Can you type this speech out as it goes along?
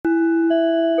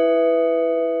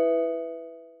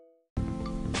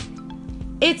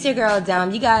It's your girl Dom.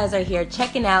 You guys are here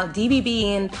checking out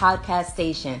DBBN Podcast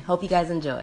Station. Hope you guys enjoy.